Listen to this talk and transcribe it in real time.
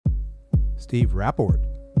Steve Rapport.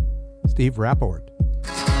 Steve Rapport.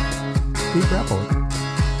 Steve Rapport.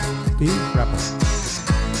 Steve Rapport. Steve Rapport.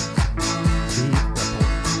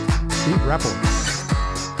 Steve Rapport.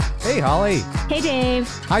 Hey, Holly. Hey, Dave.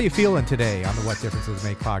 How you feeling today on the What Differences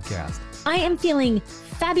Make podcast? I am feeling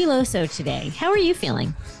fabuloso today. How are you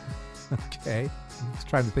feeling? Okay. I'm just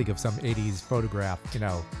trying to think of some 80s photograph,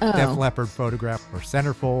 Oh. Def Leppard photograph or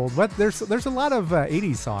centerfold. What there's a lot of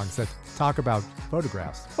 80s songs that talk about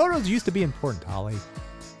photographs. Photos used to be important, Holly.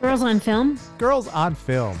 Girls on film? Girls on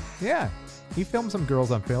film. Yeah. He filmed some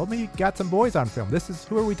girls on film. He got some boys on film.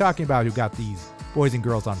 Who are we talking about who got these boys and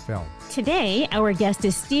girls on film? Today, our guest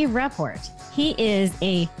is Steve Rapport. He is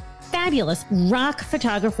a fabulous rock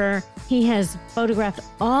photographer. He has photographed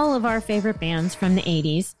all of our favorite bands from the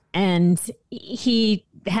 80s, and he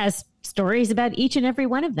has stories about each and every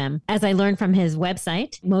one of them, as I learned from his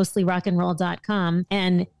website, mostlyrockandroll.com,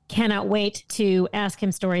 and cannot wait to ask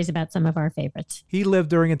him stories about some of our favorites. He lived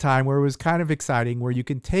during a time where it was kind of exciting, where you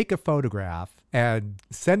can take a photograph and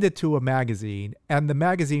send it to a magazine, and the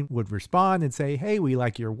magazine would respond and say, hey, we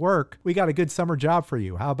like your work. We got a good summer job for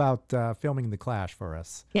you. How about filming The Clash for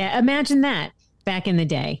us? Yeah, imagine that. Back in the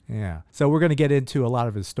day. Yeah. So we're going to get into a lot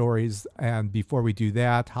of his stories. And before we do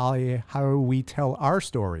that, Holly, how do we tell our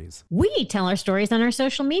stories? We tell our stories on our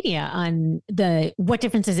social media, on the What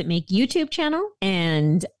Difference Does It Make YouTube channel,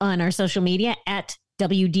 and on our social media at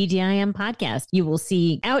WDDIM Podcast. You will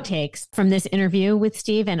see outtakes from this interview with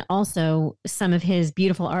Steve and also some of his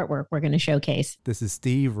beautiful artwork we're going to showcase. This is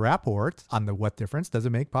Steve Rapport on the What Difference Does It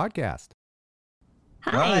Make podcast.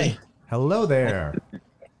 Hi. Hello there.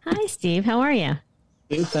 Hi, Steve. How are you?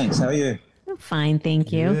 Good, thanks. How are you? I'm fine,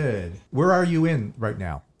 thank you. Good. Where are you in right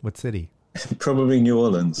now? What city? Probably New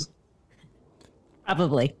Orleans.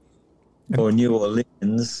 Probably. Or New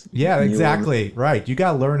Orleans. Yeah, New exactly. Orleans. Right. You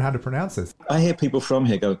got to learn how to pronounce this. I hear people from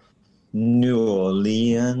here go, New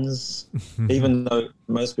Orleans, even though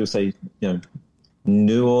most people say,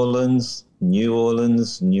 New Orleans, New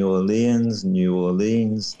Orleans, New Orleans, New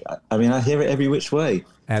Orleans. I mean, I hear it every which way.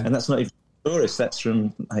 And that's not even tourists. That's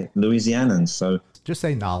from Louisianans. So just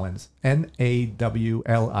say Nolans.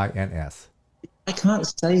 Nawlins. I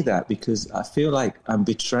can't say that because I feel like I'm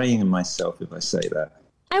betraying myself if I say that.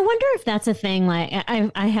 I wonder if that's a thing. Like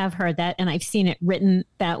I have heard that, and I've seen it written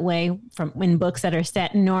that way from in books that are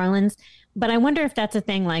set in New Orleans. But I wonder if that's a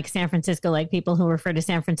thing like San Francisco, like people who refer to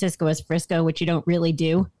San Francisco as Frisco, which you don't really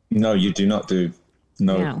do. No, you do not do.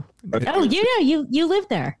 No. Oh, you live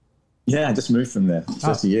there. Yeah, I just moved from there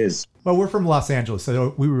 30 years. Well, we're from Los Angeles,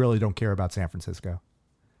 so we really don't care about San Francisco.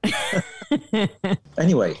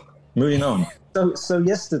 Anyway, moving on. So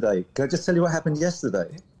yesterday, can I just tell you what happened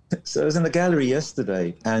yesterday? So I was in the gallery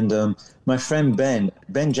yesterday, and my friend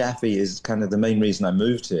Ben Jaffe is kind of the main reason I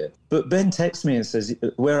moved here. But Ben texts me and says,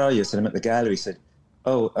 where are you? I said, I'm at the gallery. He said,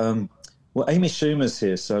 well, Amy Schumer's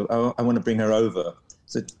here, so I want to bring her over. I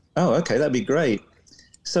said, oh, okay, that'd be great.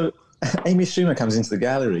 So Amy Schumer comes into the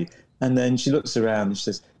gallery, and then she looks around and she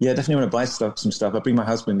says, yeah, definitely want to buy some stuff. I'll bring my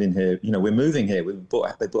husband in here. We're moving here. They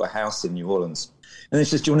bought a house in New Orleans. And then she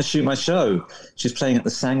says, do you want to shoot my show? She's playing at the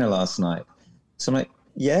Sanger last night. So I'm like,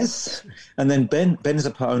 yes. And then Ben is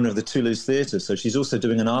a part owner of the Toulouse Theatre, so she's also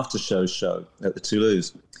doing an after-show show at the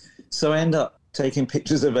Toulouse. So I end up taking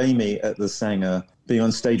pictures of Amy at the Sanger, being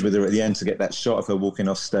on stage with her at the end to get that shot of her walking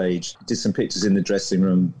off stage. Did some pictures in the dressing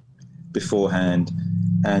room beforehand,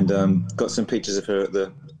 and got some pictures of her at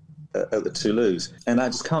the Toulouse. And I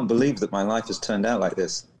just can't believe that my life has turned out like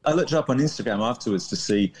this. I looked her up on Instagram afterwards to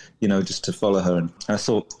see, just to follow her. And I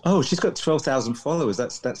thought, oh, she's got 12,000 followers.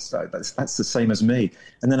 That's the same as me.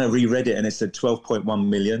 And then I reread it and it said 12.1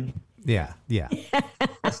 million. Yeah.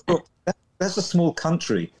 I thought, that's a small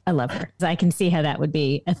country. I love her. I can see how that would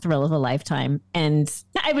be a thrill of a lifetime. And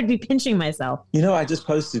I would be pinching myself. I just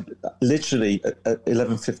posted literally at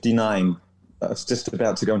 11:59. I was just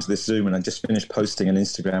about to go into this Zoom and I just finished posting an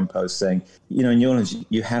Instagram post saying, in New Orleans,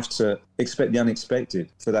 you have to expect the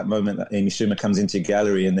unexpected. For that moment that Amy Schumer comes into your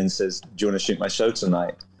gallery and then says, do you want to shoot my show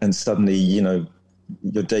tonight? And suddenly, your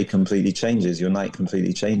day completely changes. Your night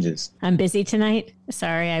completely changes. I'm busy tonight.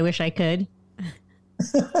 Sorry, I wish I could.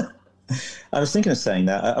 I was thinking of saying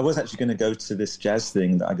that. I was actually going to go to this jazz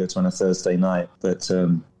thing that I go to on a Thursday night, but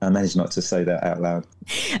I managed not to say that out loud.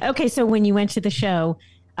 Okay, so when you went to the show,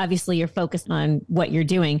 obviously you're focused on what you're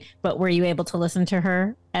doing, but were you able to listen to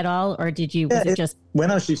her at all, or did you? Was it just when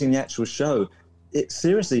I was shooting the actual show?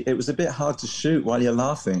 It was a bit hard to shoot while you're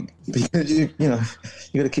laughing because you got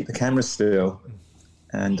to keep the camera still,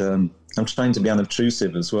 and I'm trying to be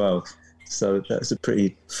unobtrusive as well. So that's a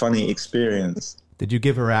pretty funny experience. Did you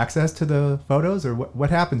give her access to the photos, or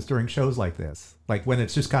what happens during shows like this? Like when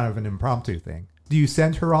it's just kind of an impromptu thing? Do you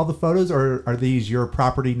send her all the photos, or are these your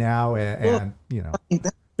property now? And you know,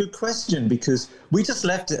 that's a good question, because we just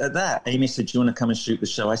left it at that. Amy said, "Do you want to come and shoot the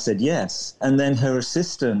show?" I said yes. And then her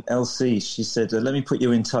assistant, Elsie, she said, "Let me put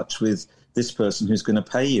you in touch with this person who's going to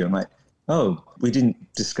pay you." I'm like, "Oh, we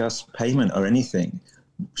didn't discuss payment or anything."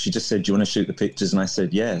 She just said, "Do you want to shoot the pictures?" And I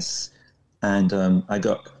said yes. And I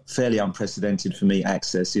got fairly unprecedented for me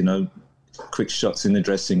access, you know, quick shots in the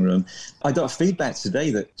dressing room. I got feedback today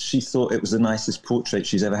that she thought it was the nicest portrait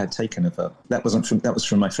she's ever had taken of her. That was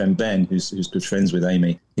from my friend Ben, who's good friends with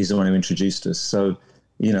Amy. He's the one who introduced us. So,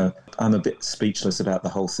 you know, I'm a bit speechless about the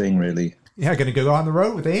whole thing, really. Yeah, going to go on the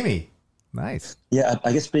road with Amy. Nice. Yeah,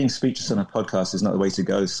 I guess being speechless on a podcast is not the way to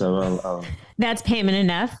go. So I'll... That's payment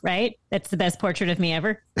enough, right? That's the best portrait of me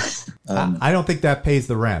ever. I don't think that pays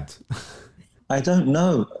the rent. I don't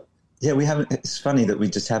know. Yeah, we haven't. It's funny that we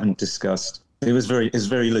just haven't discussed. It's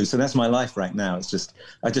very loose, and that's my life right now. It's just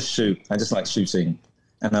I just shoot. I just like shooting,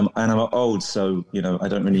 and I'm old, so you know I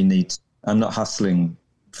don't really need. I'm not hustling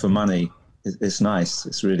for money. It's nice.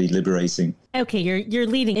 It's really liberating. Okay, you're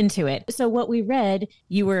leading into it. So what we read,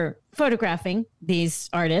 you were photographing these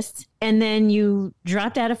artists, and then you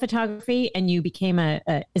dropped out of photography and you became a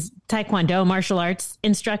Taekwondo martial arts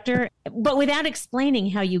instructor, but without explaining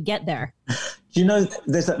how you get there. You know,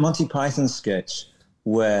 there's that Monty Python sketch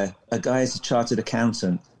where a guy is a chartered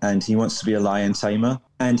accountant and he wants to be a lion tamer,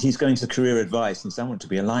 and he's going to career advice and says, "I want to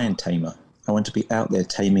be a lion tamer. I want to be out there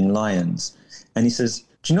taming lions." And he says,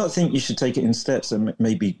 "Do you not think you should take it in steps and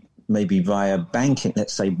maybe via banking,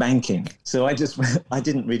 let's say banking?" So I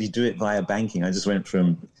didn't really do it via banking. I went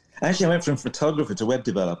from photographer to web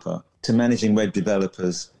developer to managing web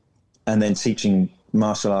developers and then teaching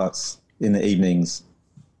martial arts in the evenings.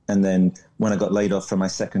 And then when I got laid off from my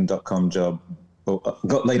second .com job, or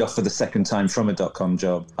got laid off for the second time from a .com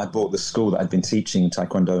job, I bought the school that I'd been teaching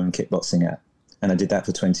Taekwondo and kickboxing at. And I did that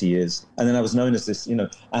for 20 years. And then I was known as this, you know,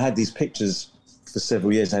 I had these pictures for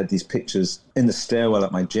several years. I had these pictures in the stairwell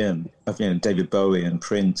at my gym of, you know, David Bowie and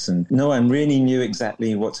Prince. And no one really knew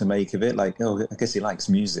exactly what to make of it. Like, oh, I guess he likes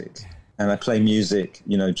music. And I play music,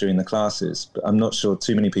 you know, during the classes. But I'm not sure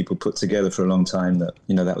too many people put together for a long time that,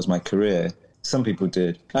 you know, that was my career. Some people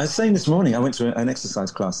did. I was saying this morning, I went to an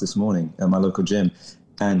exercise class this morning at my local gym.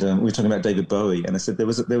 And we were talking about David Bowie, and I said there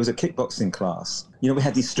was a kickboxing class. You know, we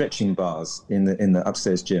had these stretching bars in the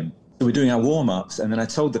upstairs gym. So we're doing our warm-ups, and then I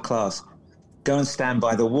told the class, "Go and stand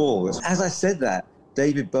by the wall." As I said that,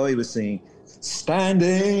 David Bowie was singing,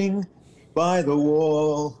 "Standing by the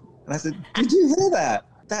wall." And I said, "Did you hear that?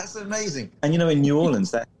 That's amazing." And you know, in New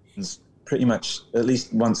Orleans, that happens pretty much at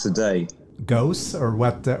least once a day. Ghosts or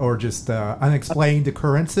what, or just unexplained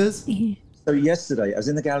occurrences? So yesterday, I was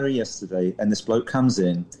in the gallery yesterday, and this bloke comes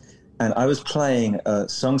in, and I was playing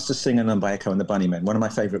Songs to Sing and None by Echo and the Bunnymen, one of my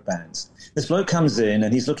favorite bands. This bloke comes in,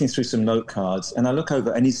 and he's looking through some note cards, and I look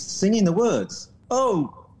over, and he's singing the words.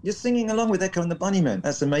 "Oh, you're singing along with Echo and the Bunnymen.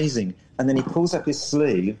 That's amazing." And then he pulls up his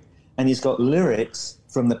sleeve, and he's got lyrics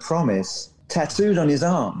from The Promise tattooed on his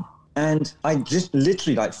arm. And I just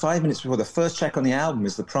literally, like 5 minutes before the first track on the album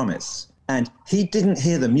is The Promise. And he didn't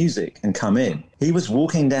hear the music and come in. He was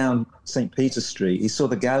walking down St. Peter Street. He saw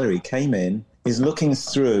the gallery, came in, he's looking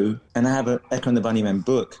through, and I have an Echo and the Bunnymen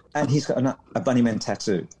book, and he's got a Bunnymen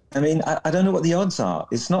tattoo. I mean, I don't know what the odds are.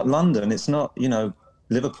 It's not London. It's not, you know,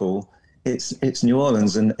 Liverpool. It's New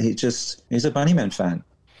Orleans, and he's a Bunnymen fan.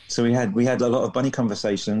 So we had a lot of bunny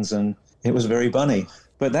conversations, and it was very bunny.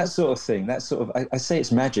 But that sort of thing, I say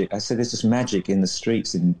it's magic. I say there's just magic in the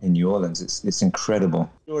streets in New Orleans. It's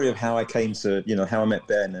incredible. The story of how I came to, you know, how I met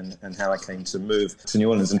Ben and how I came to move to New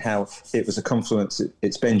Orleans and how it was a confluence.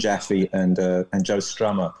 It's Ben Jaffe and Joe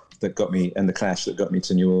Strummer that got me, and The Clash that got me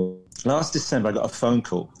to New Orleans. Last December, I got a phone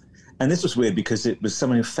call. And this was weird because it was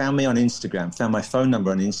someone who found me on Instagram, found my phone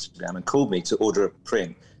number on Instagram and called me to order a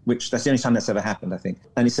print, which that's the only time that's ever happened, I think.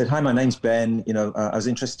 And he said, "Hi, my name's Ben. You know, I was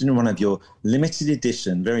interested in one of your limited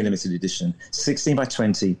edition, very limited edition, 16 by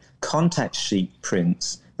 20 contact sheet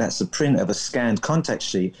prints." That's a print of a scanned contact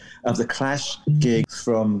sheet of the Clash gig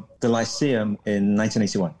from the Lyceum in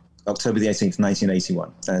 1981, October the 18th,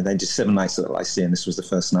 1981. They did 7 nights at the Lyceum. This was the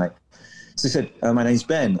first night. So he said, "My name's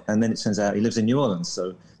Ben." And then it turns out he lives in New Orleans.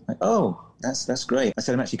 So like, oh, that's great. I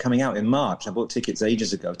said, "I'm actually coming out in March. I bought tickets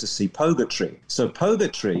ages ago to see Purgatory." So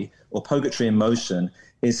Purgatory, or Purgatory in Motion,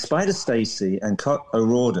 is Spider Stacy and Cot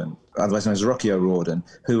O'Riordan, otherwise known as Rocky O'Riordan,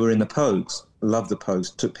 who were in the Pogues. Loved the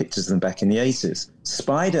Pogues, took pictures of them back in the 80s.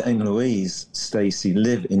 Spider and Louise Stacy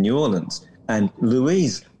live in New Orleans. And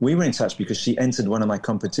Louise, we were in touch because she entered one of my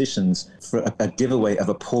competitions for a giveaway of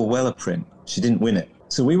a Paul Weller print. She didn't win it.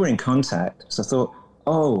 So we were in contact. So I thought,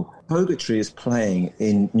 oh, Purgatory is playing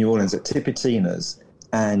in New Orleans at Tipitina's.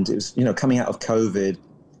 And it was, coming out of COVID.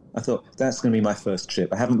 I thought, that's going to be my first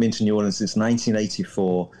trip. I haven't been to New Orleans since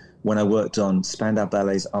 1984 when I worked on Spandau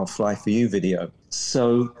Ballet's I'll Fly For You video.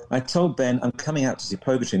 So I told Ben, I'm coming out to see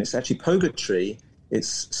Purgatory. And it's actually Purgatory.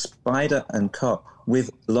 It's Spider and Cop with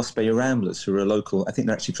Los Bay Ramblers, who are a local, I think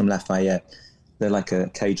they're actually from Lafayette. They're like a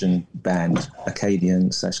Cajun band,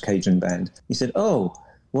 Acadian/Cajun band. He said, oh,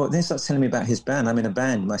 well, then he starts telling me about his band. I'm in a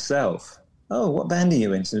band myself. Oh, what band are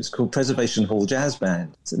you in? So it's called Preservation Hall Jazz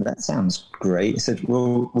Band. I said, that sounds great. He said,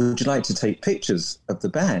 well, would you like to take pictures of the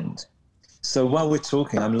band? So while we're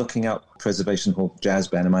talking, I'm looking up Preservation Hall Jazz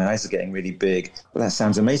Band, and my eyes are getting really big. Well, that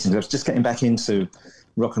sounds amazing. I was just getting back into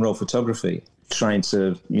rock and roll photography, trying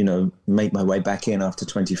to, make my way back in after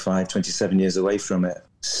 27 years away from it.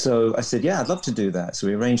 So I said, yeah, I'd love to do that. So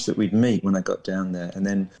we arranged that we'd meet when I got down there. And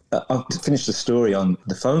then I'll finish the story on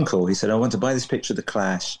the phone call. He said, I want to buy this picture of the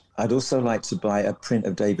Clash. I'd also like to buy a print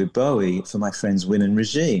of David Bowie for my friends Win and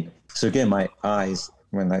Regine. So again, my eyes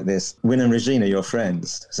went like this. Win and Regine are your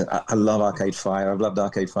friends. I said, I love Arcade Fire. I've loved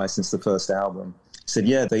Arcade Fire since the first album. He said,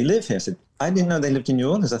 yeah, they live here. I said, I didn't know they lived in New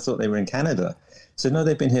Orleans. I thought they were in Canada. He said, no,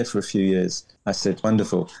 they've been here for a few years. I said,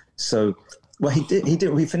 wonderful. So, well, he did.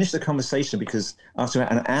 We finished the conversation because after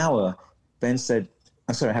an hour, Ben said,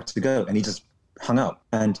 I'm sorry, I have to go. And he just hung up.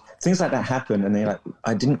 And things like that happen. And they're like,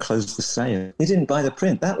 I didn't close the sale. They didn't buy the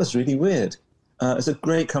print. That was really weird. It was a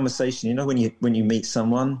great conversation. When you meet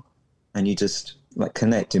someone and you just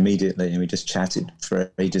connect immediately, and we just chatted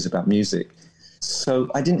for ages about music. So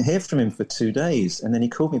I didn't hear from him for 2 days. And then he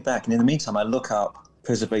called me back. And in the meantime, I look up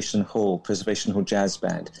Preservation Hall Jazz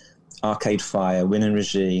Band, Arcade Fire, Win and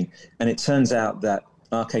Regine. And it turns out that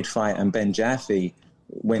Arcade Fire and Ben Jaffe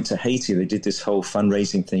went to Haiti. They did this whole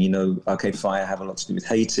fundraising thing. Arcade Fire have a lot to do with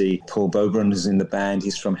Haiti. Paul Beaubrun is in the band.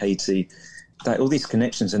 He's from Haiti. All these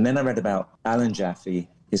connections. And then I read about Alan Jaffe,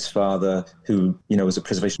 his father, who, was a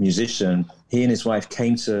preservation musician. He and his wife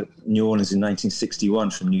came to New Orleans in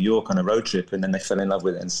 1961 from New York on a road trip, and then they fell in love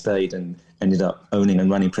with it and stayed and ended up owning and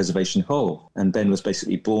running Preservation Hall. And Ben was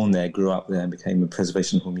basically born there, grew up there, and became a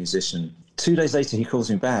Preservation Hall musician. 2 days later, he calls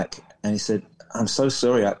me back, and he said, I'm so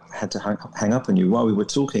sorry I had to hang up on you. While we were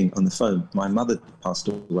talking on the phone, my mother passed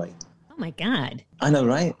away. Oh, my God. I know,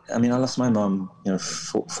 right? I mean, I lost my mum,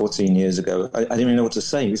 14 years ago. I didn't even know what to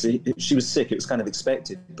say. She was sick. It was kind of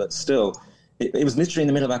expected, but still, it was literally in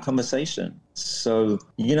the middle of our conversation. So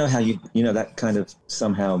how that kind of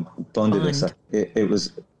somehow bonded us. It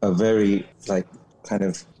was a very kind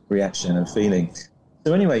of reaction and feeling.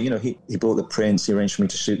 So anyway, he bought the prints. He arranged for me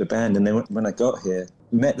to shoot the band, and then when I got here,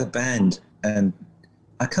 met the band, and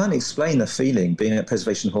I can't explain the feeling being at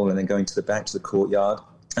Preservation Hall and then going back to the courtyard.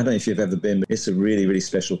 I don't know if you've ever been, but it's a really, really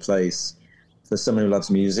special place for someone who loves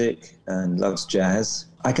music and loves jazz.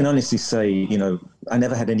 I can honestly say, I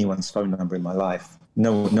never had anyone's phone number in my life.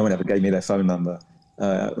 No one ever gave me their phone number.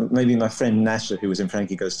 Maybe my friend Nasher, who was in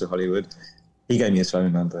Frankie Goes to Hollywood, he gave me his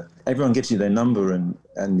phone number. Everyone gives you their number,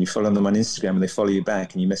 and you follow them on Instagram, and they follow you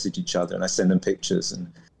back, and you message each other, and I send them pictures. And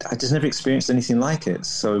I just never experienced anything like it.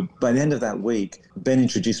 So by the end of that week, Ben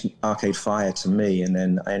introduced Arcade Fire to me, and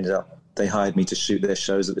then they hired me to shoot their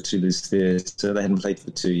shows at the Toulouse Theatre. They hadn't played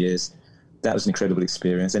for 2 years. That was an incredible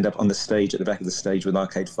experience. Ended up on the stage, at the back of the stage with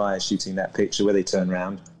Arcade Fire, shooting that picture where they turn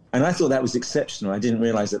around. And I thought that was exceptional. I didn't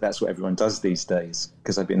realize that that's what everyone does these days,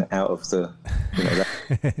 because I've been out of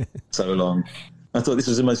that so long. I thought this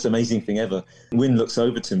was the most amazing thing ever. Win looks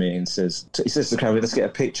over to me and he says to the crowd, let's get a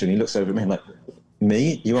picture. And he looks over at me and I'm like,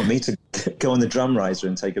 me? You want me to go on the drum riser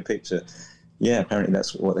and take a picture? Yeah, apparently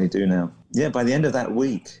that's what they do now. Yeah, by the end of that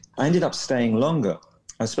week, I ended up staying longer.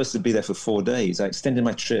 I was supposed to be there for 4 days. I extended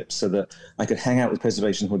my trip so that I could hang out with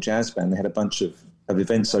Preservation Hall Jazz Band. They had a bunch of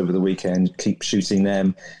events over the weekend, keep shooting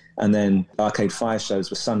them. And then Arcade Fire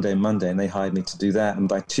shows were Sunday and Monday, and they hired me to do that. And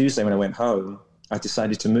by Tuesday, when I went home, I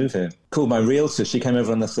decided to move here. Called my realtor. She came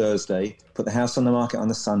over on the Thursday, put the house on the market on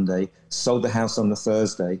the Sunday, sold the house on the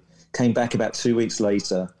Thursday, came back about 2 weeks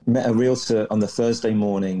later, met a realtor on the Thursday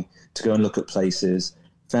morning to go and look at places,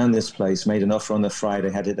 found this place, made an offer on the Friday,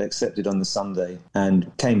 had it accepted on the Sunday,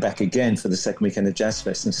 and came back again for the second weekend of Jazz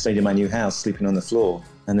Fest and stayed in my new house, sleeping on the floor,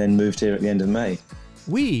 and then moved here at the end of May.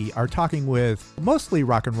 We are talking with mostly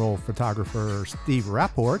rock and roll photographer Steve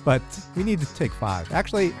Rapport, but we need to take 5.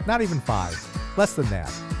 Actually, not even 5. Less than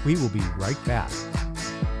that. We will be right back.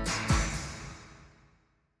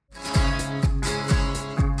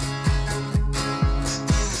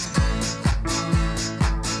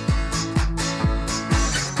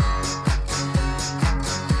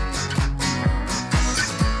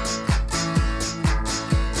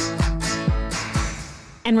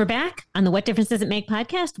 we're back on the What Difference Does It Make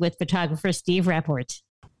podcast with photographer Steve Rapport.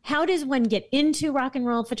 How does one get into rock and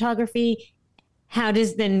roll photography? How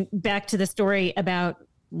does then back to the story about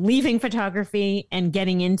leaving photography and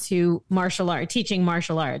getting into martial art, teaching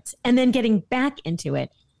martial arts, and then getting back into it?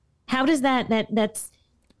 How does that's...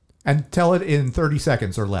 And tell it in 30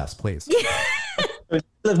 seconds or less, please. In the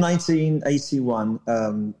middle of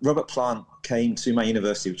 1981, Robert Plant came to my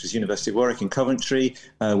university, which was University of Warwick in Coventry,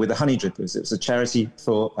 with the Honeydrippers. It was a charity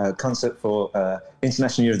for concert for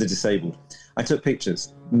International Year of the Disabled. I took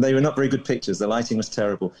pictures. They were not very good pictures. The lighting was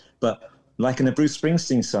terrible. But like in a Bruce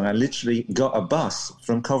Springsteen song, I literally got a bus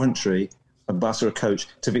from Coventry, a bus or a coach,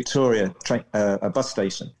 to Victoria, a bus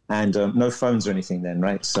station. And no phones or anything then,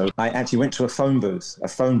 right? So I actually went to a phone booth, a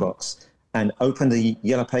phone box, and opened the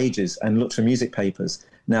Yellow Pages and looked for music papers.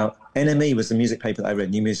 Now, NME was the music paper that I read,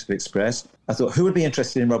 New Musical Express. I thought, who would be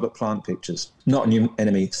interested in Robert Plant pictures? Not New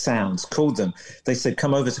NME, Sounds. Called them. They said,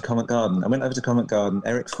 come over to Covent Garden. I went over to Covent Garden.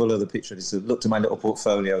 Eric Fuller, the picture editor, looked at my little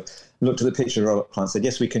portfolio, looked at the picture of Robert Plant, said,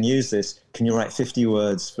 yes, we can use this. Can you write 50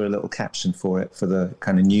 words for a little caption for it, for the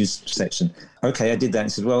kind of news section? Okay, I did that.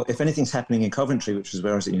 And said, well, if anything's happening in Coventry, which was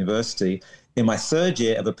where I was at university, in my third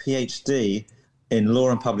year of a PhD in law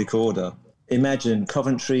and public order, imagine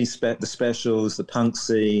Coventry, the Specials, the punk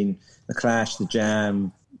scene, the Clash, the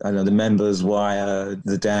Jam, I don't know, the Members, Wire,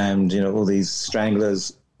 the Damned, all these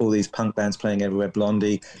Stranglers, all these punk bands playing everywhere,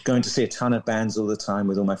 Blondie, going to see a ton of bands all the time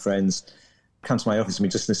with all my friends, come to my office and we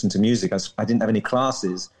just listen to music. I didn't have any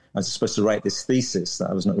classes. I was supposed to write this thesis that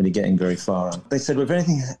I was not really getting very far on. They said, well, if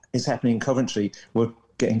anything is happening in Coventry, we'll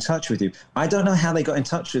get in touch with you. I don't know how they got in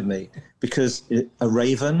touch with me, because a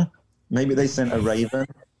raven, maybe they sent a raven.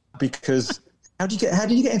 Because how did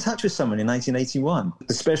you get in touch with someone in 1981?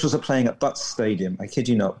 The Specials are playing at Butts Stadium. I kid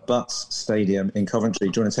you not, Butts Stadium in Coventry.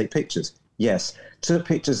 Do you want to take pictures? Yes. Took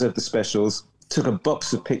pictures of the Specials, took a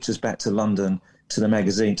box of pictures back to London, to the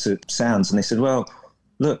magazine, to Sounds. And they said, well,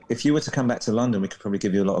 look, if you were to come back to London, we could probably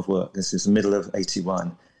give you a lot of work. This is the middle of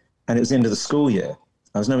 81. And it was the end of the school year.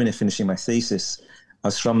 I was nowhere near finishing my thesis. I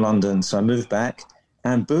was from London, so I moved back.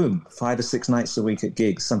 And boom, 5 or 6 nights a week at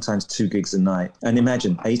gigs, sometimes 2 gigs a night. And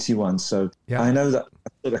imagine, 81. So yeah. I know that I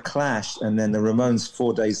did a Clash and then the Ramones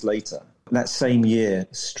 4 days later. That same year,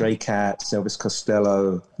 Stray Cats, Elvis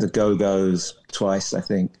Costello, the Go-Go's twice, I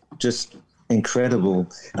think. Just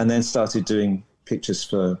incredible. And then started doing pictures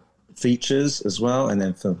for features as well, and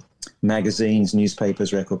then for magazines,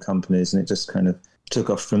 newspapers, record companies, and it just kind of took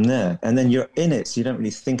off from there. And then you're in it, so you don't really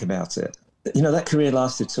think about it. That career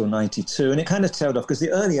lasted till 92, and it kind of tailed off because the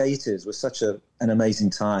early 80s was such an amazing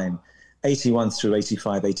time. 81 through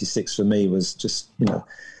 85, 86 for me was just,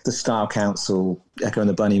 the Style Council, Echo and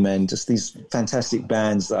the Bunnymen, just these fantastic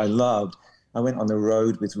bands that I loved. I went on the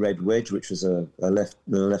road with Red Wedge, which was a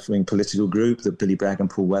left-wing political group that Billy Bragg and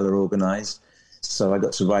Paul Weller organised. So I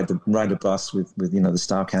got to ride a bus with the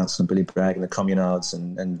Style Council and Billy Bragg and the Communards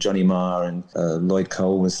and Johnny Marr, and Lloyd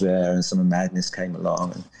Cole was there, and Summer Madness came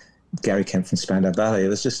along, and Gary Kemp from Spandau Ballet. It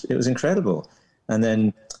was incredible. And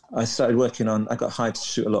then I started I got hired to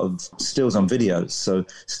shoot a lot of stills on videos. So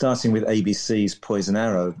starting with ABC's Poison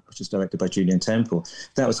Arrow, which was directed by Julian Temple,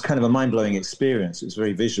 that was kind of a mind-blowing experience. It was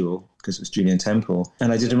very visual because it was Julian Temple.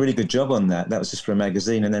 And I did a really good job on that. That was just for a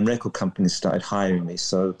magazine. And then record companies started hiring me.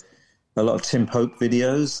 So a lot of Tim Pope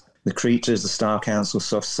videos, The Creatures, The Style Council,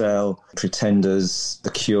 Soft Cell, Pretenders,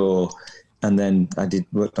 The Cure. And then I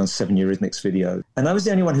worked on 7 Eurythmics video. And I was the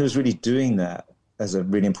only one who was really doing that as a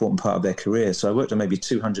really important part of their career. So I worked on maybe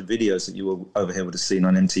 200 videos that you will over here would have seen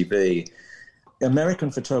on MTV. American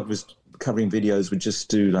photographers covering videos would just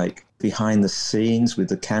do like behind the scenes with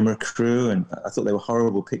the camera crew. And I thought they were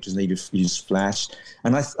horrible pictures and they used flash.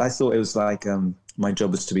 And I thought it was like my job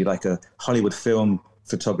was to be like a Hollywood film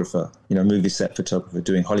photographer, movie set photographer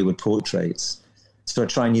doing Hollywood portraits. So I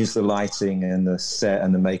try and use the lighting and the set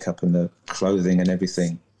and the makeup and the clothing and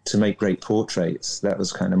everything to make great portraits. That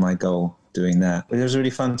was kind of my goal, doing that. It was a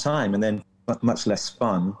really fun time, and then much less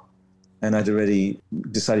fun. And I'd already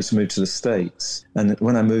decided to move to the States. And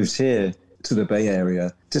when I moved here to the Bay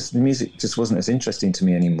Area, the music just wasn't as interesting to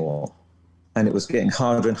me anymore. And it was getting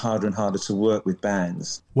harder and harder and harder to work with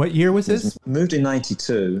bands. What year was this? Moved in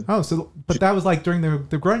 92. Oh, but that was like during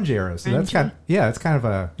the grunge era. So that's kind of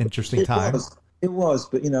an interesting time. It was,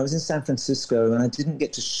 but I was in San Francisco and I didn't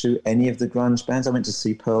get to shoot any of the grunge bands. I went to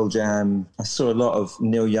see Pearl Jam. I saw a lot of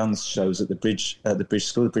Neil Young's shows at the Bridge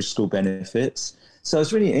School benefits. So I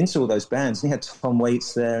was really into all those bands. And he had Tom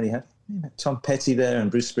Waits there, and he had Tom Petty there, and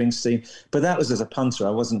Bruce Springsteen. But that was as a punter. I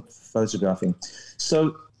wasn't photographing.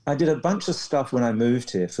 So I did a bunch of stuff when I moved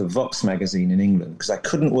here for Vox magazine in England, because I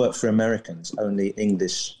couldn't work for Americans, only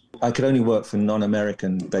English I could only work for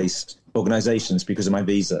non-American based organizations because of my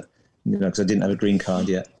visa, because I didn't have a green card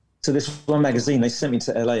yet. So this one magazine, they sent me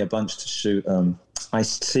to LA a bunch to shoot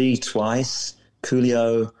Ice-T twice,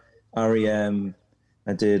 Coolio, REM.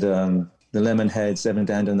 I did the Lemonheads, Evan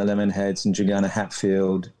Danda and the Lemonheads, and Juliana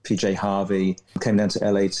Hatfield, PJ Harvey. Came down to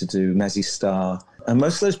LA to do Mazzy Star. And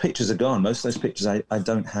most of those pictures are gone. Most of those pictures I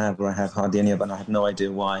don't have, or I have hardly any of them, and I have no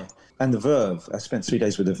idea why. And the Verve, I spent 3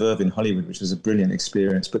 days with the Verve in Hollywood, which was a brilliant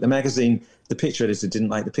experience. But the magazine, the picture editor didn't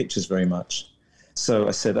like the pictures very much. So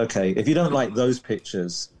I said, okay, if you don't like those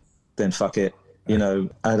pictures, then fuck it.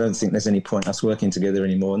 I don't think there's any point us working together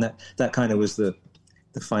anymore. And that kind of was the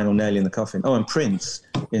final nail in the coffin. Oh, and Prince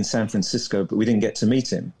in San Francisco, but we didn't get to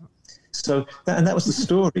meet him. So that was the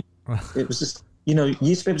story. It was just, you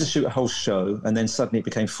used to be able to shoot a whole show, and then suddenly it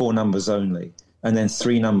became 4 numbers only, and then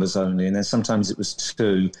 3 numbers only, and then sometimes it was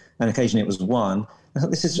 2, and occasionally it was 1. I thought,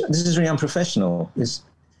 this is really unprofessional.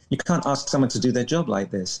 You can't ask someone to do their job like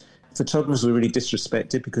this. Photographers were really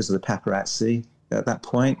disrespected because of the paparazzi at that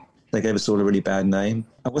point. They gave us all a really bad name.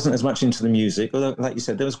 I wasn't as much into the music, although, like you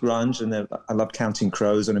said, there was grunge, and I loved Counting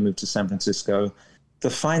Crows, and I moved to San Francisco. The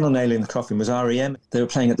final nail in the coffin was REM. They were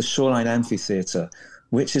playing at the Shoreline Amphitheater,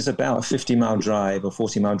 which is about a 50-mile drive or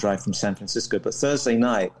 40-mile drive from San Francisco. But Thursday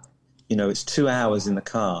night, it's 2 hours in the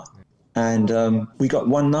car. And we got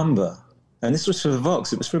 1 number. And this was for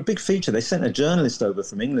Vox. It was for a big feature. They sent a journalist over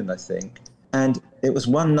from England, I think. And it was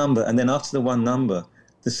 1 number. And then after the 1 number,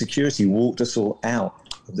 the security walked us all out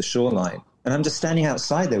of the Shoreline. And I'm just standing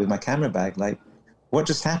outside there with my camera bag like, what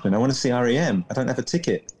just happened? I want to see REM. I don't have a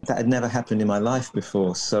ticket. That had never happened in my life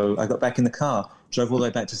before. So I got back in the car, drove all the way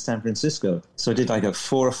back to San Francisco. So I did like a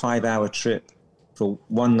 4 or 5 hour trip for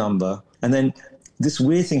 1 number. And then this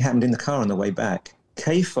weird thing happened in the car on the way back.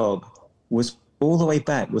 K-Fog was all the way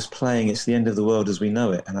back, was playing It's the End of the World as We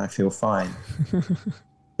Know It, and I Feel Fine.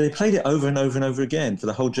 They played it over and over and over again for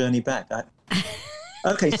the whole journey back.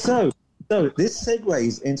 Okay, so this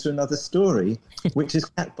segues into another story, which is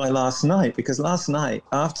capped by last night, because last night,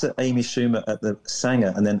 after Amy Schumer at the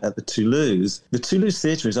Sanger and then at the Toulouse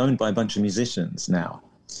Theatre is owned by a bunch of musicians now.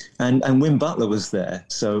 And Win Butler was there,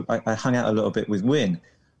 so I hung out a little bit with Win.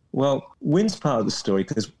 Well, Win's part of the story,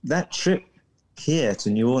 because that trip here to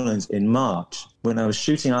New Orleans in March, when I was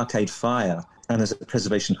shooting Arcade Fire and I was at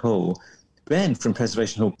Preservation Hall, Ben from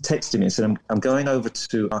Preservation Hall texted me and said, I'm going over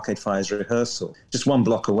to Arcade Fire's rehearsal, just 1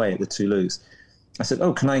 block away at the Toulouse. I said,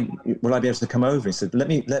 will I be able to come over? He said, let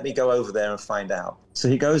me go over there and find out. So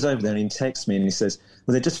he goes over there and he texts me and he says,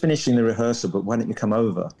 well, they're just finishing the rehearsal, but why don't you come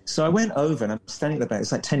over? So I went over and I'm standing at the back.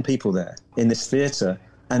 It's like 10 people there in this theatre.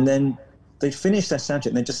 And then they finish their soundcheck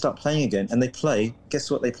and they just start playing again. And they play,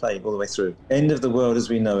 guess what they play all the way through? End of the World as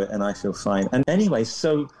We Know It, and I Feel Fine. And anyway,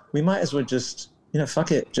 so we might as well just,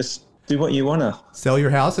 fuck it, just do what you want to. Sell your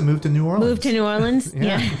house and move to New Orleans. Move to New Orleans?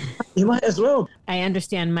 Yeah. You might as well. I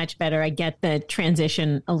understand much better. I get the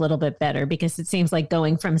transition a little bit better, because it seems like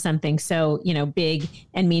going from something so, big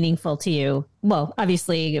and meaningful to you. Well,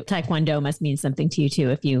 obviously, Taekwondo must mean something to you, too,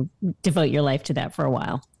 if you devote your life to that for a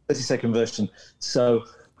while. 30-second version. So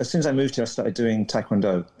as soon as I moved here, I started doing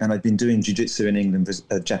Taekwondo, and I'd been doing jiu-jitsu in England,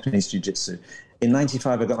 Japanese jiu-jitsu. In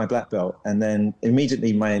 95, I got my black belt, and then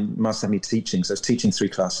immediately my master had me teaching. So I was teaching 3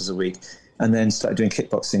 classes a week, and then started doing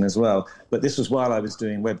kickboxing as well. But this was while I was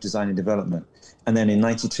doing web design and development. And then in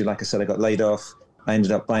 92, like I said, I got laid off. I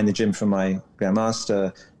ended up buying the gym from my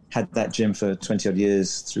grandmaster, had that gym for 20 odd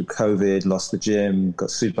years through COVID, lost the gym, got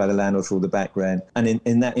sued by the landlord for all the back rent. And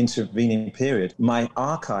in that intervening period, my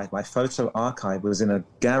photo archive was in a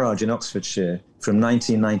garage in Oxfordshire from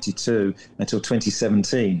 1992 until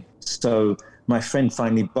 2017. So my friend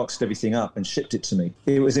finally boxed everything up and shipped it to me.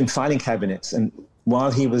 It was in filing cabinets, and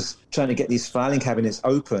while he was trying to get these filing cabinets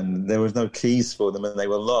open, there was no keys for them and they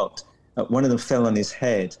were locked. One of them fell on his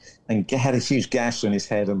head and had a huge gash on his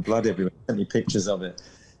head and blood everywhere. He sent me pictures of it.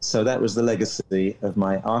 So that was the legacy of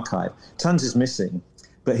my archive. Tons is missing,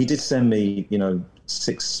 but he did send me,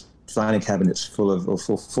 6 filing cabinets full of, or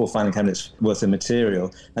 4 filing cabinets worth of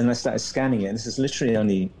material. And I started scanning it. And this is literally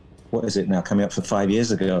only, what is it now, coming up for 5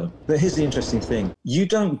 years ago. But here's the interesting thing. You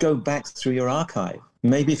don't go back through your archive.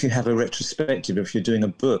 Maybe if you have a retrospective, if you're doing a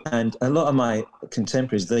book. And a lot of my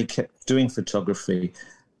contemporaries, they kept doing photography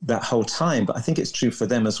that whole time. But I think it's true for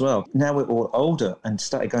them as well. Now we're all older and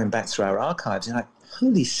started going back through our archives. You're like,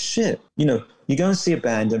 holy shit. You go and see a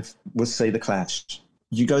band and we'll say The Clash.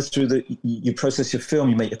 You go through you process your film,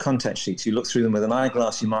 you make your contact sheets, you look through them with an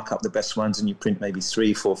eyeglass, you mark up the best ones and you print maybe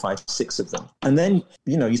 3, 4, 5, 6 of them. And then,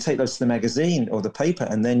 you take those to the magazine or the paper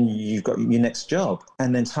and then you've got your next job.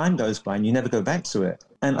 And then time goes by and you never go back to it.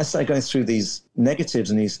 And I started going through these negatives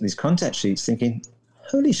and these contact sheets thinking,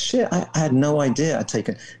 holy shit, I had no idea I'd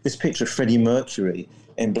taken this picture of Freddie Mercury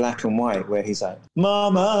in black and white where he's like,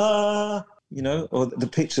 Mama, you know, or the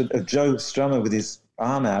picture of Joe Strummer with his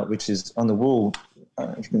arm out, which is on the wall. I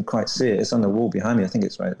don't know if you can quite see it. It's on the wall behind me. I think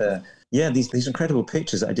it's right there. Yeah, these incredible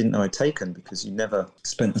pictures that I didn't know I'd taken because you never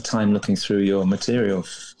spent the time looking through your material,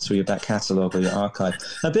 through your back catalogue or your archive.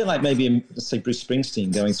 A bit like maybe, let's say, Bruce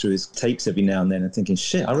Springsteen going through his tapes every now and then and thinking,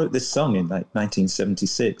 shit, I wrote this song in like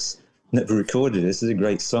 1976. Never recorded it. This is a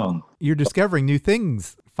great song. You're discovering new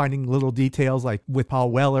things, finding little details like with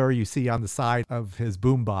Paul Weller, you see on the side of his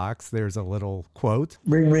boombox, there's a little quote.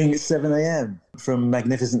 Ring, ring, it's 7 a.m. from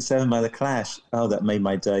Magnificent Seven by The Clash. Oh, that made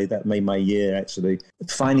my day. That made my year, actually.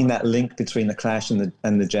 Finding that link between The Clash and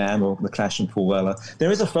the Jam, or The Clash and Paul Weller.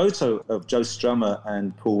 There is a photo of Joe Strummer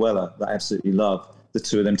and Paul Weller that I absolutely love, the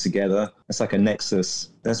two of them together. It's like a nexus.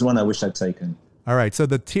 That's one I wish I'd taken. All right. So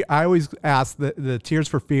I always ask the Tears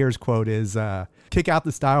for Fears quote is kick out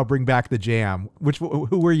the style, bring back the jam.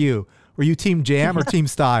 Who were you? Were you team jam or team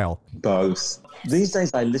style? Both. These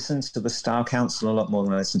days I listen to the Style Council a lot more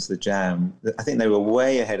than I listen to the Jam. I think they were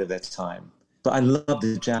way ahead of their time. But I love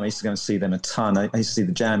the Jam. I used to go and see them a ton. I used to see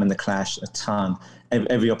the Jam and the Clash a ton.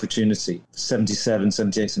 Every opportunity, 77,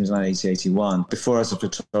 78, 79, 80, 81. Before I was a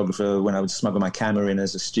photographer, when I would smuggle my camera in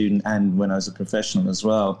as a student and when I was a professional as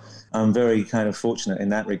well. I'm very kind of fortunate in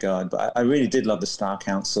that regard. But I really did love the Style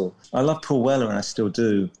Council. I love Paul Weller, and I still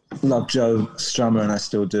do. Love Joe Strummer, and I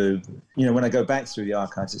still do. You know, when I go back through the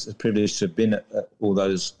archives, it's a privilege to have been at all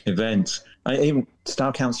those events. Even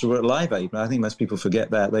Style Council were at Live Aid, but I think most people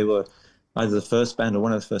forget that. They were either the first band or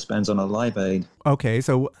one of the first bands on a Live Aid. Okay,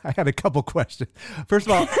 so I had a couple questions. First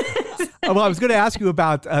of all, well, I was going to ask you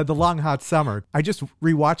about the Long Hot Summer. I just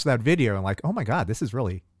rewatched that video and like, oh my God, this is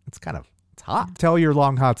really, it's hot. Tell your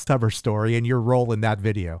Long Hot Summer story and your role in that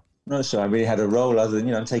video. Not sure I really had a role other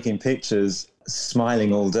than, I'm taking pictures,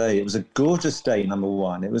 smiling all day. It was a gorgeous day, number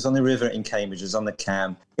one. It was on the river in Cambridge. It was on the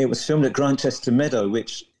Cam. It was filmed at Grantchester Meadow,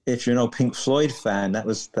 which, if you're an old Pink Floyd fan, that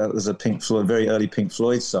was a Pink Floyd, very early Pink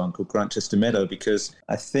Floyd song called Grantchester Meadow, because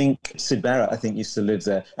I think Syd Barrett, used to live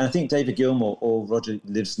there. And I think David Gilmour or Roger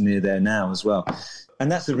lives near there now as well.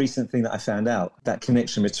 And that's a recent thing that I found out, that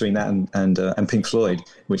connection between that and Pink Floyd,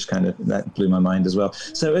 which that blew my mind as well.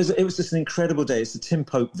 So it was just an incredible day. It's the Tim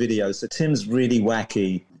Pope video. So Tim's really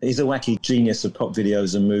wacky. He's a wacky genius of pop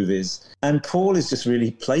videos and movies. And Paul is just really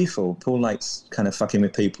playful. Paul likes kind of fucking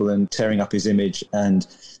with people and tearing up his image and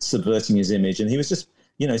subverting his image. And he was just,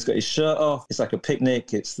 he's got his shirt off. It's like a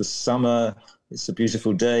picnic. It's the summer. It's a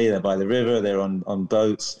beautiful day. They're by the river. They're on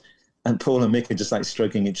boats. And Paul and Mick are just like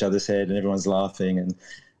stroking each other's head and everyone's laughing.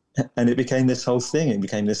 And it became this whole thing. It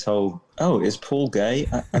became this whole, is Paul gay?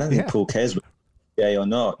 I don't think Paul cares whether he's gay or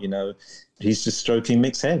not. He's just stroking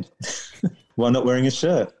Mick's head while not wearing a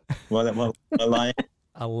shirt. While lying.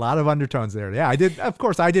 A lot of undertones there. Yeah, I did. Of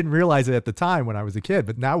course, I didn't realize it at the time when I was a kid,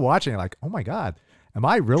 but now watching it, like, oh my God, am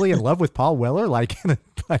I really in love with Paul Weller? I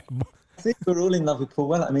think we're all in love with Paul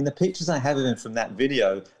Weller. I mean, the pictures I have of him from that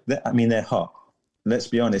video, they're hot. Let's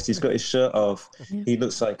be honest. He's got his shirt off. He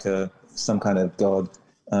looks like some kind of god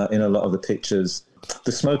in a lot of the pictures.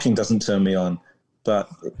 The smoking doesn't turn me on, but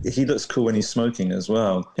he looks cool when he's smoking as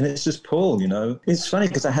well. And it's just Paul, It's funny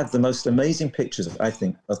because I have the most amazing pictures, I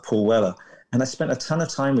think, of Paul Weller. And I spent a ton of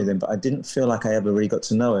time with him, but I didn't feel like I ever really got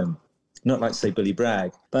to know him. Not like, say, Billy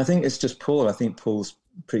Bragg. But I think it's just Paul. I think Paul's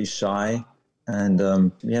pretty shy,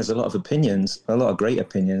 and he has a lot of opinions, a lot of great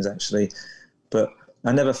opinions, actually. But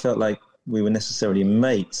I never felt like we were necessarily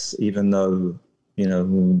mates, even though,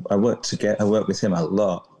 I worked with him a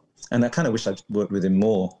lot. And I kind of wish I'd worked with him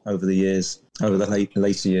more over the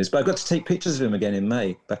later years. But I got to take pictures of him again in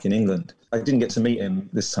May, back in England. I didn't get to meet him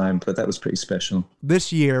this time, but that was pretty special.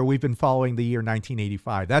 This year, we've been following the year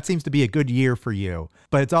 1985. That seems to be a good year for you,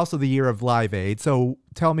 but it's also the year of Live Aid. So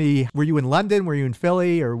tell me, were you in London? Were you in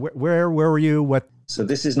Philly? Or where were you? What? So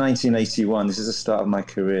this is 1981. This is the start of my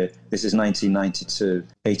career. This is 1992,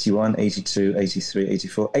 81, 82, 83,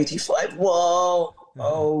 84, 85. Whoa!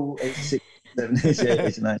 Oh, 86, 88,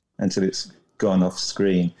 89, until it's gone off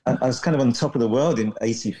screen. I was kind of on top of the world in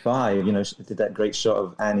 85. Did that great shot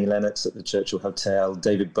of Annie Lennox at the Churchill Hotel,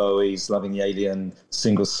 David Bowie's Loving the Alien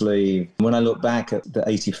single sleeve. When I look back at the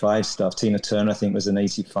 85 stuff, Tina Turner, I think, was in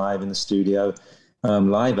 85 in the studio,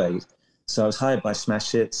 Live Aid. So I was hired by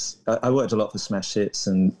Smash Hits. I worked a lot for Smash Hits,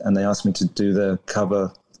 and they asked me to do the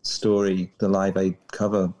cover story, the Live Aid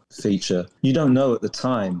cover feature. You don't know at the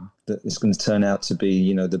time that it's going to turn out to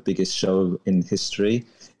be, the biggest show in history.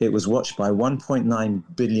 it was watched by 1.9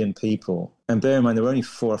 billion people. And bear in mind, there were only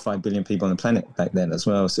 4 or 5 billion people on the planet back then as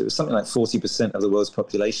well. So it was something like 40% of the world's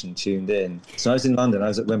population tuned in. So I was in London, I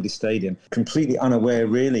was at Wembley Stadium, completely unaware,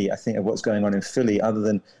 really, I think, of what's going on in Philly, other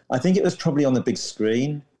than, I think it was probably on the big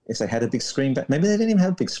screen, if they had a big screen back. Maybe they didn't even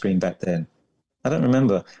have a big screen back then. I don't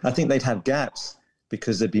remember. I think they'd have gaps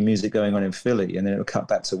because there'd be music going on in Philly and then it would cut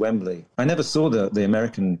back to Wembley. I never saw the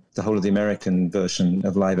whole of the American version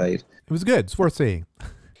of Live Aid. It was good. It's worth seeing.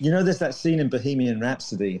 You know, there's that scene in Bohemian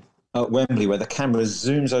Rhapsody at Wembley where the camera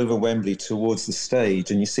zooms over Wembley towards the stage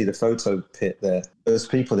and you see the photo pit there. Those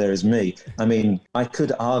people there is me. I mean, I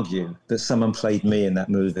could argue that someone played me in that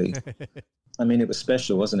movie. I mean, it was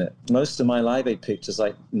special, wasn't it? Most of my Live Aid pictures,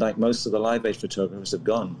 like most of the Live Aid photographers, have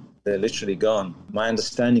gone. They're literally gone. My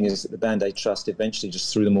understanding is that the Band Aid Trust eventually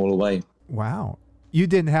just threw them all away. Wow. You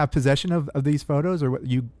didn't have possession of these photos, or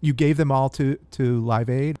you gave them all to Live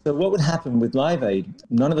Aid? So what would happen with Live Aid,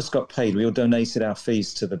 none of us got paid. We all donated our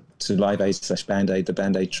fees to Live Aid / Band Aid, the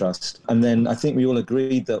Band Aid Trust. And then I think we all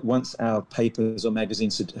agreed that once our papers or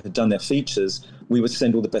magazines had done their features, we would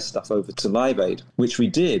send all the best stuff over to Live Aid, which we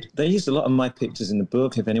did. They used a lot of my pictures in the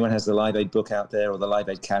book. If anyone has the Live Aid book out there or the Live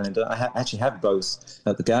Aid calendar, I actually have both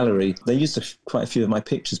at the gallery. They used quite a few of my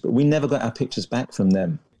pictures, but we never got our pictures back from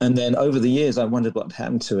them. And then over the years, I wondered what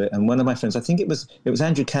happened to it. And one of my friends, I think it was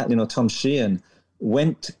Andrew Catlin or Tom Sheehan,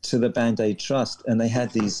 went to the Band Aid Trust and they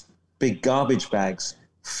had these big garbage bags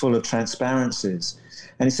full of transparencies.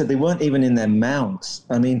 And he said they weren't even in their mounts.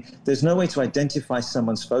 I mean, there's no way to identify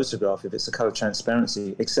someone's photograph if it's a color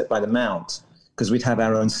transparency except by the mount, because we'd have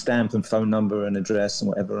our own stamp and phone number and address and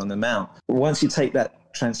whatever on the mount. But once you take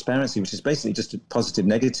that transparency, which is basically just a positive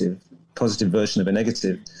version of a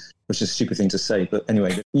negative, which is a stupid thing to say. But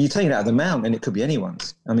anyway, you take it out of the mount and it could be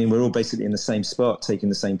anyone's. I mean, we're all basically in the same spot taking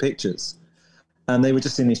the same pictures. And they were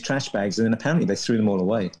just in these trash bags, and then apparently they threw them all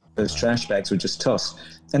away. Those trash bags were just tossed.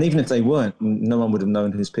 And even if they weren't, no one would have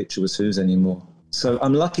known whose picture was whose anymore. So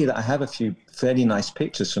I'm lucky that I have a few fairly nice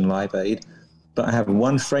pictures from Live Aid, but I have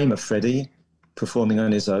one frame of Freddie performing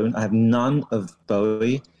on his own. I have none of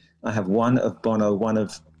Bowie. I have one of Bono, one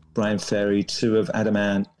of Brian Ferry, two of Adam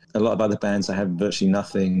Ant. A lot of other bands, I have virtually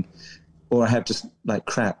nothing. Or I have just like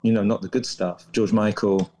crap, not the good stuff. George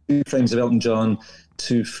Michael, 2 frames of Elton John,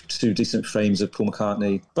 two decent frames of Paul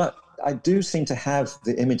McCartney. But I do seem to have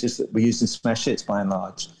the images that we used in Smash Hits by and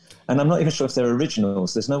large. And I'm not even sure if they're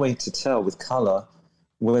originals. There's no way to tell with color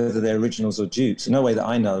whether they're originals or dupes. No way that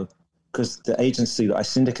I know, because the agency that I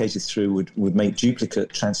syndicated through would make duplicate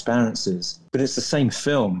transparencies. But it's the same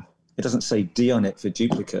film. It doesn't say D on it for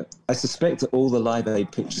duplicate. I suspect that all the Live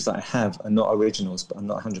Aid pictures that I have are not originals, but I'm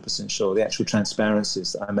not 100% sure. The actual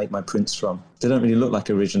transparencies that I make my prints from, they don't really look like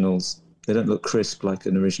originals. They don't look crisp like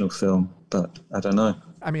an original film, but I don't know.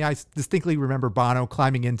 I mean, I distinctly remember Bono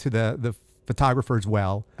climbing into the photographer's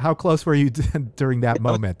well. How close were you during that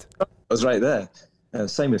moment? I was right there.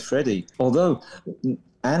 Same with Freddie. Although,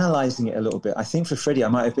 analysing it a little bit, I think for Freddie, I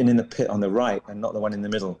might have been in the pit on the right and not the one in the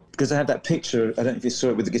middle. Because I had that picture, I don't know if you saw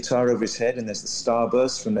it, with the guitar over his head and there's the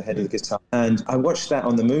starburst from the head of the guitar. And I watched that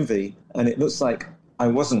on the movie and it looks like I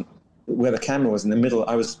wasn't where the camera was in the middle.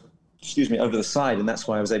 I was, over the side, and that's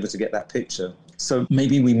why I was able to get that picture. So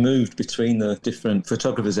maybe we moved between the different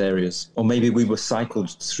photographers' areas, or maybe we were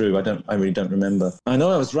cycled through. I really don't remember. I know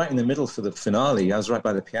I was right in the middle for the finale. I was right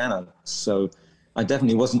by the piano. So I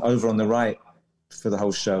definitely wasn't over on the right for the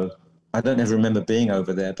whole show. I don't ever remember being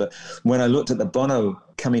over there, but when I looked at the Bono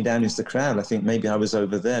coming down into the crowd, I think maybe I was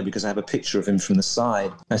over there because I have a picture of him from the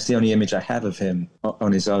side. That's the only image I have of him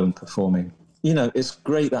on his own performing. It's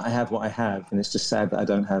great that I have what I have, and it's just sad that I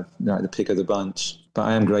don't have the pick of the bunch. But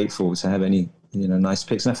I am grateful to have any nice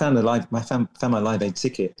pics. And I found my Live Aid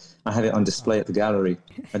ticket. I have it on display at the gallery.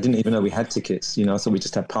 I didn't even know we had tickets. I thought we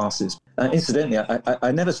just had passes. Incidentally,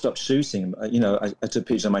 I never stopped shooting. I took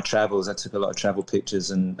pictures of my travels. I took a lot of travel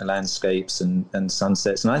pictures and landscapes and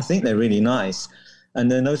sunsets. And I think they're really nice.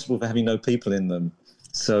 And they're notable for having no people in them.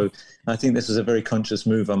 So I think this was a very conscious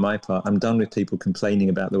move on my part. I'm done with people complaining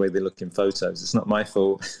about the way they look in photos. It's not my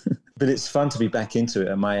fault. But it's fun to be back into it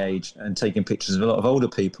at my age and taking pictures of a lot of older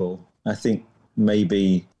people. I think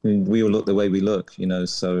maybe we all look the way we look,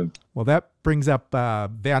 so. Well, that brings up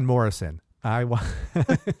Van Morrison. I was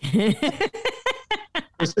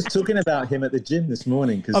just talking about him at the gym this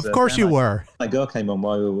morning. Of course you were. My girl came on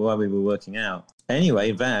while we were working out.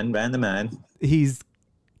 Anyway, Van the man. He's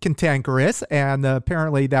cantankerous, and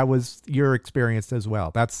apparently that was your experience as well.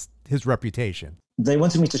 That's his reputation. They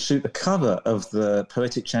wanted me to shoot the cover of the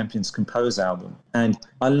Poetic Champions Compose album. And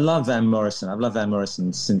I love Van Morrison. I've loved Van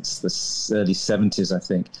Morrison since the early 70s, I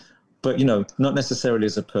think. But, not necessarily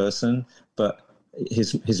as a person, but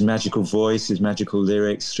his magical voice, his magical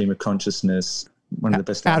lyrics, stream of consciousness, one of the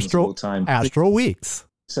best albums of all time. Astral Weeks.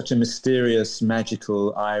 Such a mysterious,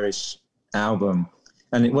 magical Irish album.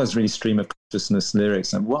 And it was really stream of consciousness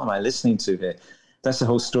lyrics. And what am I listening to here? That's the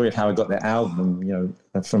whole story of how I got the album,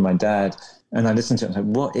 from my dad. And I listened to it and I was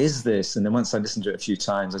like, what is this? And then once I listened to it a few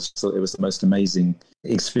times, I just thought it was the most amazing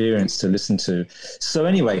experience to listen to. So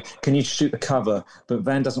anyway, can you shoot the cover? But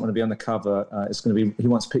Van doesn't want to be on the cover. He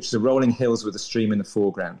wants pictures of rolling hills with a stream in the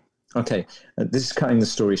foreground. Okay, this is cutting the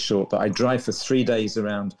story short, but I drive for 3 days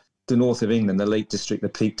around the north of England, the Lake District, the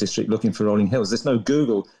Peak District, looking for rolling hills. There's no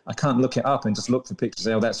Google. I can't look it up and just look for pictures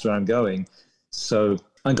and say, oh, that's where I'm going. So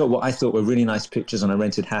I got what I thought were really nice pictures on a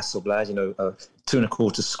rented Hasselblad,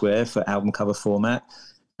 2.25 square for album cover format.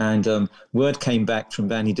 And word came back from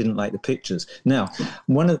Van, he didn't like the pictures. Now,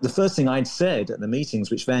 the first thing I'd said at the meetings,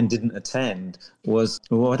 which Van didn't attend, was,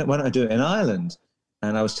 well, why don't I do it in Ireland?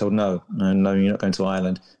 And I was told, no, you're not going to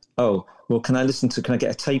Ireland. Oh, well, can I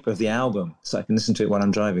get a tape of the album so I can listen to it while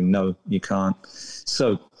I'm driving? No, you can't.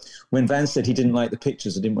 So when Van said he didn't like the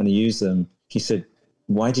pictures, I didn't want to use them, he said,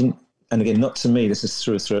 and again, not to me, this is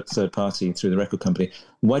through a third party, through the record company,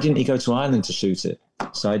 why didn't he go to Ireland to shoot it?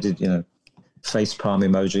 So I did, face palm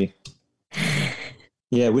emoji.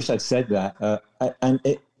 Yeah, I wish I'd said that. And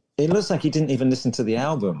it looks like he didn't even listen to the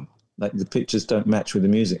album. Like the pictures don't match with the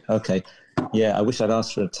music. Okay, yeah, I wish I'd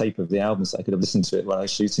asked for a tape of the album so I could have listened to it while I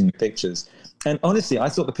was shooting the pictures. And honestly, I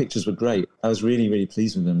thought the pictures were great. I was really, really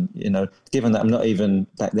pleased with them, given that I'm not even,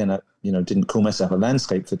 back then, didn't call myself a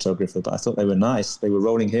landscape photographer, but I thought they were nice. They were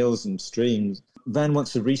rolling hills and streams. Van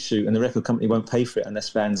wants to reshoot and the record company won't pay for it unless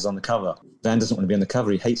Van's on the cover. Van doesn't want to be on the cover.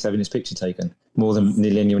 He hates having his picture taken more than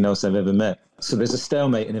nearly anyone else I've ever met. So there's a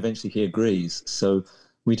stalemate and eventually he agrees. So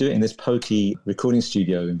we do it in this pokey recording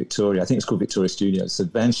studio in Victoria. I think it's called Victoria Studios. So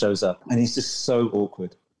Van shows up and he's just so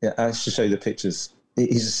awkward. Yeah, I should show you the pictures.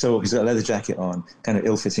 He's just so awkward. He's got a leather jacket on, kind of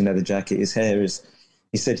ill-fitting leather jacket. His hair is,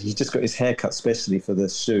 he said he just got his hair cut specially for the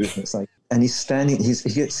shoot. And it's like, and he's standing, he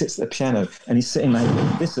sits at the piano and he's sitting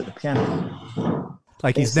like this at the piano.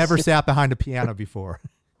 Like he's never sat behind a piano before.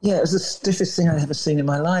 Yeah, it was the stiffest thing I'd ever seen in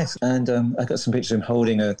my life. And I got some pictures of him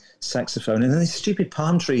holding a saxophone and then these stupid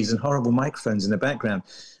palm trees and horrible microphones in the background.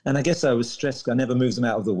 And I guess I was stressed. I never moved them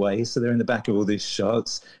out of the way. So they're in the back of all these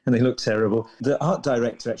shots and they look terrible. The art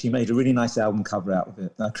director actually made a really nice album cover out of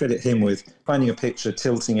it. I credit him with finding a picture,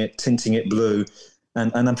 tilting it, tinting it blue.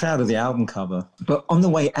 And I'm proud of the album cover. But on the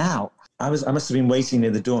way out, I must have been waiting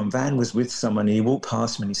near the door and Van was with someone and he walked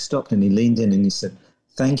past me and he stopped and he leaned in and he said,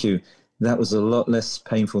 "Thank you. That was a lot less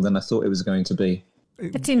painful than I thought it was going to be."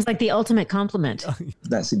 It seems like the ultimate compliment.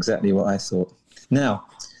 That's exactly what I thought. Now,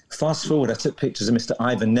 fast forward, I took pictures of Mr.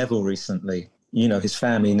 Ivan Neville recently. His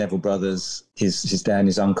family, Neville brothers, his dad and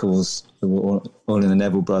his uncles, all in the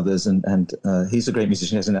Neville brothers. And he's a great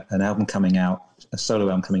musician. He has an album coming out, a solo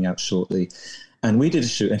album coming out shortly. And we did a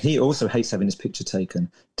shoot, and he also hates having his picture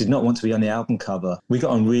taken, did not want to be on the album cover. We got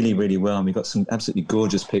on really, really well, and we got some absolutely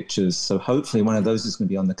gorgeous pictures. So hopefully one of those is going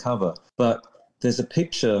to be on the cover. But there's a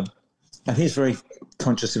picture, and he's very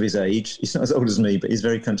conscious of his age. He's not as old as me, but he's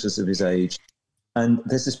very conscious of his age. And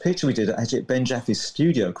there's this picture we did actually at Ben Jaffe's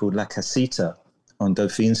studio called La Casita on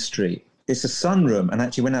Dauphine Street. It's a sunroom, and I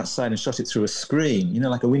actually went outside and shot it through a screen,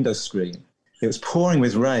 like a window screen. It was pouring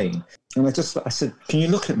with rain. And I said, "Can you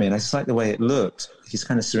look at me?" And I just liked the way it looked. He's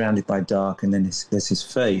kind of surrounded by dark, and then there's his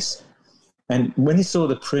face. And when he saw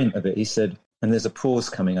the print of it, he said, and there's a pause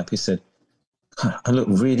coming up, he said, "I look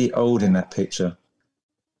really old in that picture,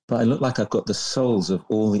 but I look like I've got the souls of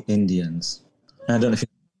all the Indians." And I don't know if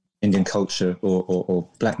Indian culture or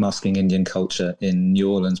blackmasking Indian culture in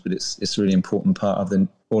New Orleans, but it's a really important part of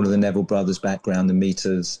all of the Neville brothers' background, the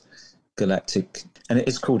Meters, Galactic. And it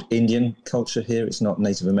is called Indian culture here. It's not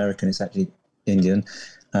Native American, it's actually Indian,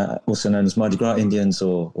 also known as Mardi Gras Indians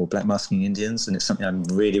or blackmasking Indians. And it's something I'm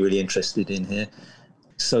really, really interested in here.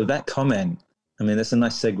 So that comment, that's a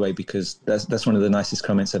nice segue because that's one of the nicest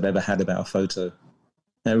comments I've ever had about a photo.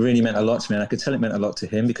 And it really meant a lot to me. And I could tell it meant a lot to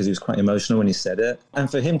him because he was quite emotional when he said it. And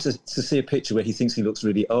for him to see a picture where he thinks he looks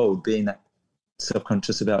really old, being that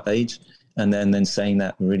self-conscious about age, and then saying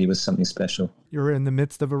that really was something special. You're in the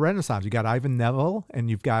midst of a renaissance. You got Ivan Neville and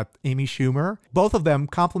you've got Amy Schumer, both of them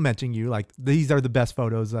complimenting you like these are the best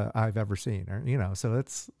photos I've ever seen. So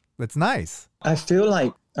it's nice. I feel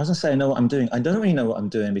like, I was going to say I know what I'm doing. I don't really know what I'm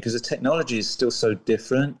doing because the technology is still so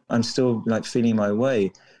different. I'm still feeling my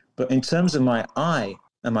way. But in terms of my eye,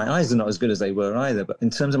 and my eyes are not as good as they were either, but in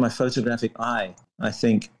terms of my photographic eye, I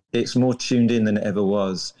think it's more tuned in than it ever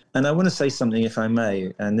was. And I want to say something, if I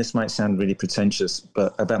may, and this might sound really pretentious,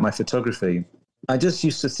 but about my photography. I just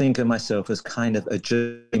used to think of myself as kind of a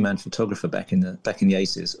journeyman photographer back in the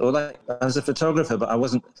 80s. Or like I was a photographer, but I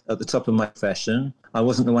wasn't at the top of my profession. I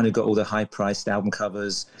wasn't the one who got all the high-priced album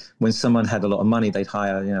covers. When someone had a lot of money, they'd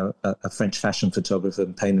hire, a French fashion photographer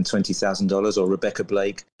and pay them $20,000, or Rebecca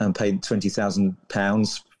Blake and paid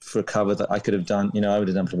 £20,000 for a cover that I could have done. I would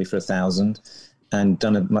have done probably for $1,000 and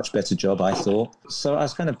done a much better job, I thought. So I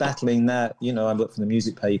was kind of battling that. I work for the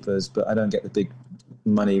music papers, but I don't get the big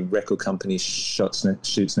money record company shoots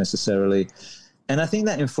necessarily. And I think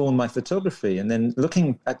that informed my photography. And then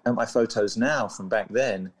looking at my photos now from back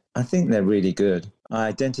then, I think they're really good. I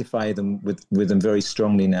identify them with them very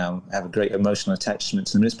strongly now. I have a great emotional attachment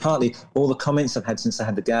to them. And it's partly all the comments I've had since I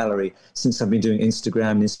had the gallery, since I've been doing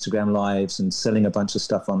Instagram lives and selling a bunch of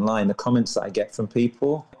stuff online, the comments that I get from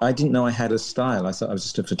people. I didn't know I had a style. I thought I was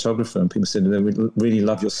just a photographer, and people said they really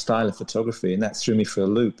love your style of photography. And that threw me for a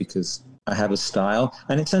loop because I have a style.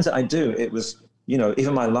 And it turns out I do. It was,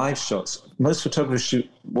 even my live shots, most photographers shoot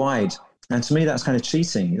wide. And to me, that's kind of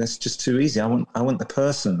cheating. That's just too easy. I want the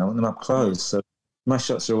person. I want them up close. So my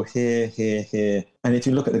shots are all here, here, here. And if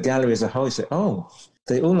you look at the gallery as a whole, you say, oh,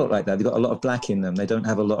 they all look like that. They've got a lot of black in them. They don't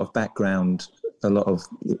have a lot of background, a lot of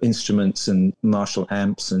instruments and Marshall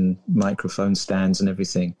amps and microphone stands and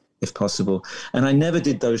everything, if possible. And I never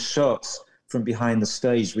did those shots from behind the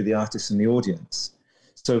stage with the artists and the audience.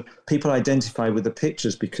 So people identify with the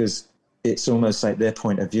pictures because it's almost like their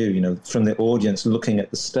point of view, from the audience looking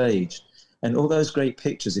at the stage. And all those great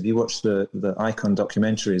pictures, if you watch the icon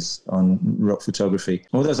documentaries on rock photography,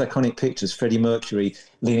 all those iconic pictures, Freddie Mercury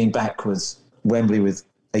leaning backwards, Wembley with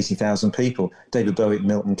 80,000 people, David Bowie at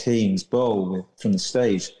Milton Keynes Bowl from the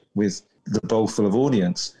stage with the bowl full of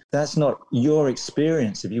audience. That's not your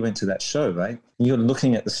experience if you went to that show, right? You're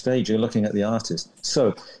looking at the stage, you're looking at the artist.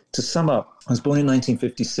 So to sum up, I was born in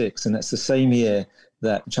 1956, and that's the same year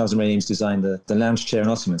that Charles and Ray Eames designed the lounge chair and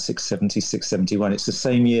ottoman, 670, 671. It's the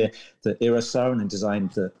same year that Eero Saarinen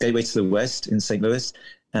designed the Gateway to the West in St. Louis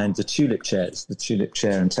and the tulip chairs, the tulip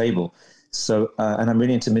chair and table. So, and I'm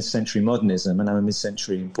really into mid-century modernism, and I'm a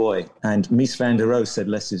mid-century boy. And Mies van der Rohe said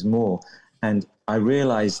less is more. And I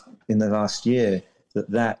realized in the last year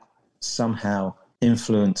that somehow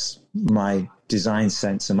influenced my design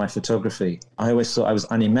sense and my photography. I always thought I was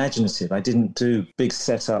unimaginative. I didn't do big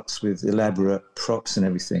setups with elaborate props and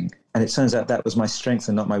everything. And it turns out that was my strength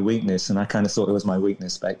and not my weakness. And I kind of thought it was my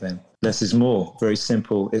weakness back then. Less is more. Very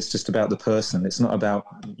simple. It's just about the person. It's not about,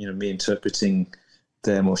 me interpreting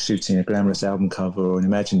them or shooting a glamorous album cover or an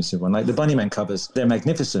imaginative one. Like the Bunnyman covers, they're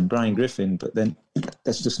magnificent, Brian Griffin, but then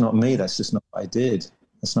that's just not me. That's just not what I did.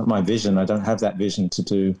 That's not my vision. I don't have that vision to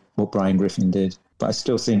do what Brian Griffin did. But I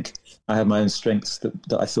still think I have my own strengths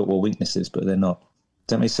that I thought were weaknesses, but they're not.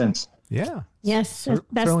 Does that make sense? Yeah. Yes.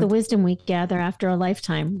 That's the wisdom we gather after a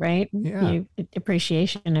lifetime, right? Yeah.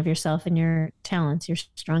 Appreciation of yourself and your talents, your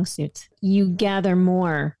strong suits. You gather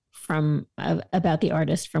more about the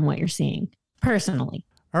artist from what you're seeing personally.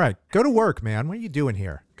 All right. Go to work, man. What are you doing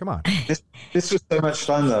here? Come on. This was so much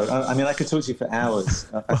fun, though. I mean, I could talk to you for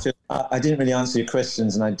hours. I feel I didn't really answer your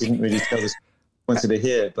questions, and I didn't really tell us wanted to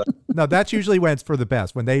hear. But no, that's usually when it's for the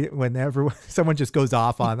best. Whenever someone just goes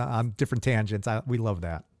off on different tangents, we love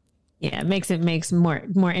that. Yeah, it makes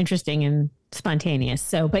more interesting and spontaneous.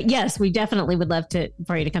 So, but yes, we definitely would love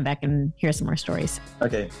for you to come back and hear some more stories.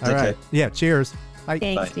 Okay. All right. Yeah. Cheers. Bye.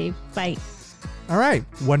 Thanks, Bye. Steve. Bye. All right.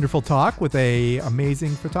 Wonderful talk with a amazing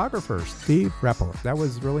photographer, Steve Rapport. That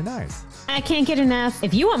was really nice. I can't get enough.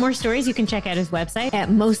 If you want more stories, you can check out his website at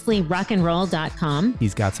mostlyrockandroll.com.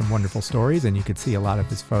 He's got some wonderful stories, and you can see a lot of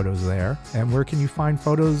his photos there. And where can you find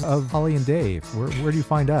photos of Holly and Dave? Where do you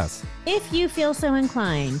find us? If you feel so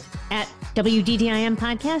inclined, at WDDIM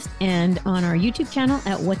Podcast and on our YouTube channel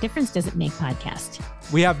at What Difference Does It Make Podcast.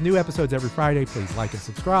 We have new episodes every Friday. Please like and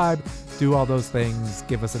subscribe. Do all those things.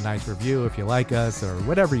 Give us a nice review if you like us or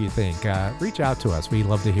whatever you think. Reach out to us. We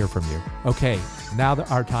love to hear from you. Okay, now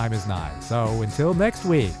that our time is nigh. So until next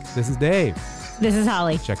week, this is Dave. This is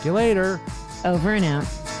Holly. Check you later. Over and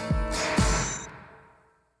out.